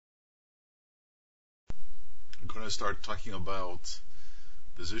going to start talking about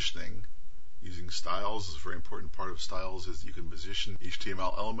positioning using styles. Is a very important part of styles is you can position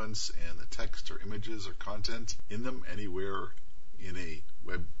HTML elements and the text or images or content in them anywhere in a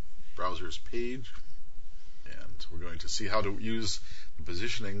web browser's page. And we're going to see how to use the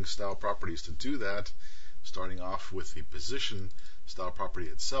positioning style properties to do that, starting off with the position style property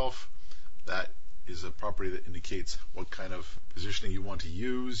itself. That is a property that indicates what kind of positioning you want to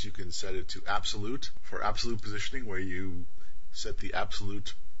use. You can set it to absolute for absolute positioning, where you set the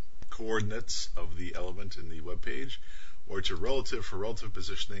absolute coordinates of the element in the web page, or to relative for relative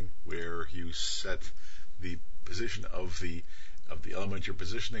positioning, where you set the position of the element you're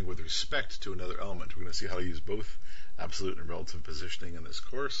positioning with respect to another element. We're going to see how to use both absolute and relative positioning in this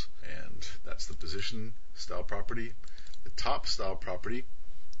course, and that's the position style property. The top style property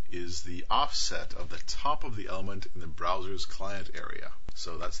is the offset of the top of the element in the browser's client area.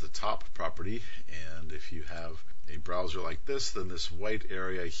 So that's the top property, and if you have a browser like this, then this white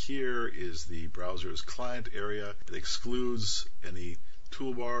area here is the browser's client area. It excludes any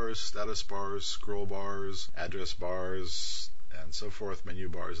toolbars, status bars, scroll bars, address bars, and so forth, menu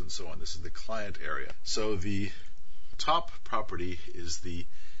bars, and so on. This is the client area. So the top property is the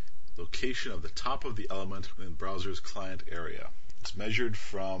location of the top of the element in the browser's client area. It's measured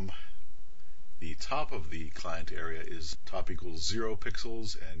from the top of the client area is top equals 0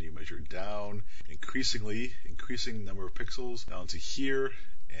 pixels, and you measure down increasing number of pixels down to here,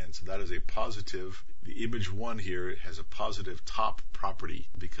 and so that is a positive. The image 1 here has a positive top property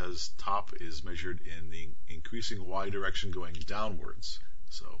because top is measured in the increasing y direction going downwards.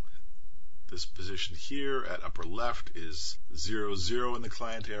 So this position here at upper left is 0, 0 in the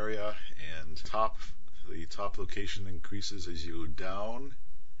client area, and the top location increases as you go down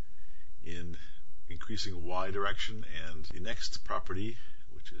in increasing y direction, and the next property,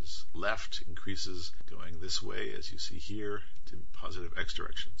 which is left, increases going this way, as you see here, to positive x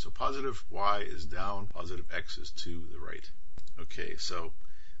direction. So positive y is down, positive x is to the right. Okay, so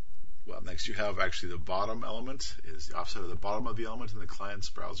next you have actually the bottom element is the offset of the bottom of the element in the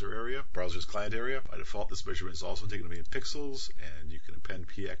browser's client area. By default, this measurement is also taken to be in pixels, and you can append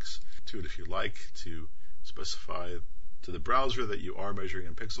px to it if you like to specify to the browser that you are measuring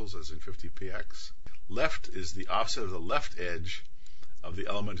in pixels, as in 50px. Left is the offset of the left edge of the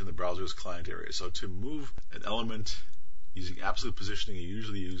element in the browser's client area. So to move an element using absolute positioning, you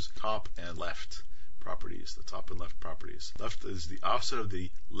usually use top and left properties, the top and left properties. Left is the offset of the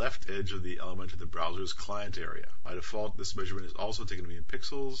left edge of the element in the browser's client area. By default, this measurement is also taken to be in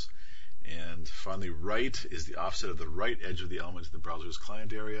pixels. And finally, right is the offset of the right edge of the element in the browser's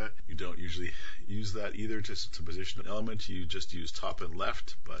client area. You don't usually use that either to position an element. You just use top and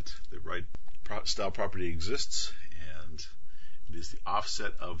left, but the right style property exists, and it is the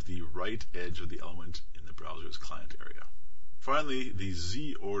offset of the right edge of the element in the browser's client area. Finally, the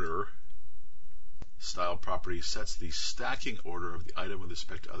Z order style property sets the stacking order of the item with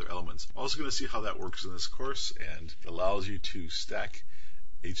respect to other elements. We're also going to see how that works in this course, and it allows you to stack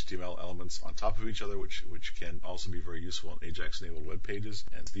HTML elements on top of each other, which can also be very useful in Ajax-enabled web pages.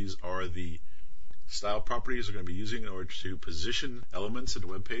 And these are the style properties we're going to be using in order to position elements in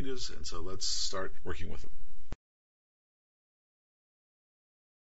web pages. And so let's start working with them.